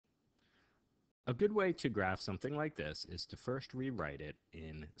A good way to graph something like this is to first rewrite it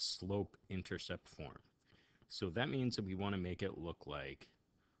in slope-intercept form. So that means that we want to make it look like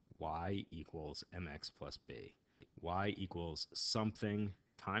y equals mx plus b. Y equals something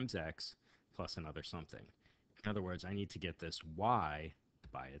times x plus another something. In other words, I need to get this y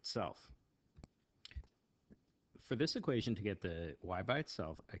by itself. For this equation, to get the y by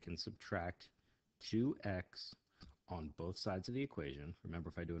itself, I can subtract 2x on both sides of the equation. Remember,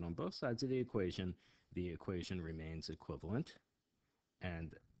 if I do it on both sides of the equation remains equivalent,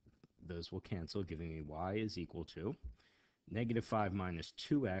 and those will cancel, giving me y is equal to negative 5 minus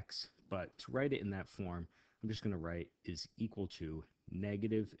 2x, but to write it in that form, I'm just going to write is equal to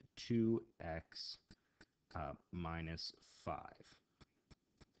negative 2x minus 5.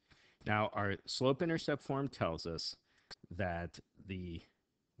 Now, our slope-intercept form tells us that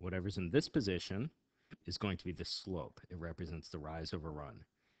whatever's in this position is going to be the slope. It represents the rise over run.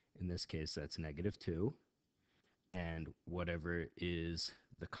 In this case, that's negative 2. And whatever is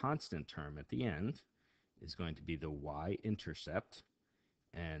the constant term at the end is going to be the y-intercept,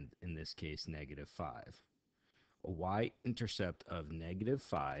 and in this case, negative 5. A y-intercept of negative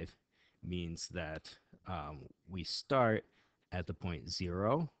 5 means that we start at the point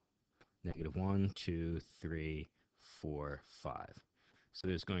 0, negative 1, 2, 3, 4, 5. So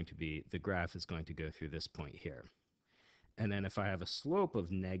there's going to be, the graph is going to go through this point here. And then if I have a slope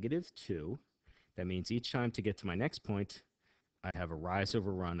of negative 2, that means each time to get to my next point, I have a rise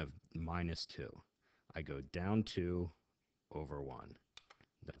over run of minus 2. I go down 2 over 1,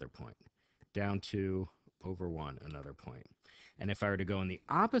 another point. Down 2 over 1, another point. And if I were to go in the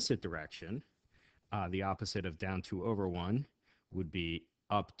opposite direction, the opposite of down 2 over 1 would be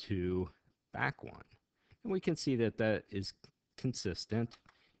up 2, back 1. And we can see that that is consistent.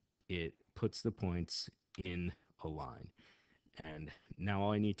 It puts the points in a line. And now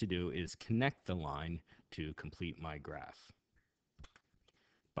all I need to do is connect the line to complete my graph.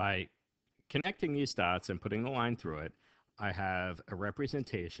 By connecting these dots and putting the line through it, I have a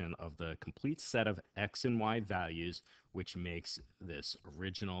representation of the complete set of x and y values, which makes this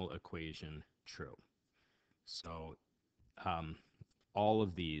original equation true. So all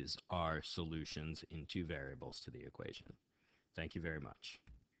of these are solutions in two variables to the equation. Thank you very much.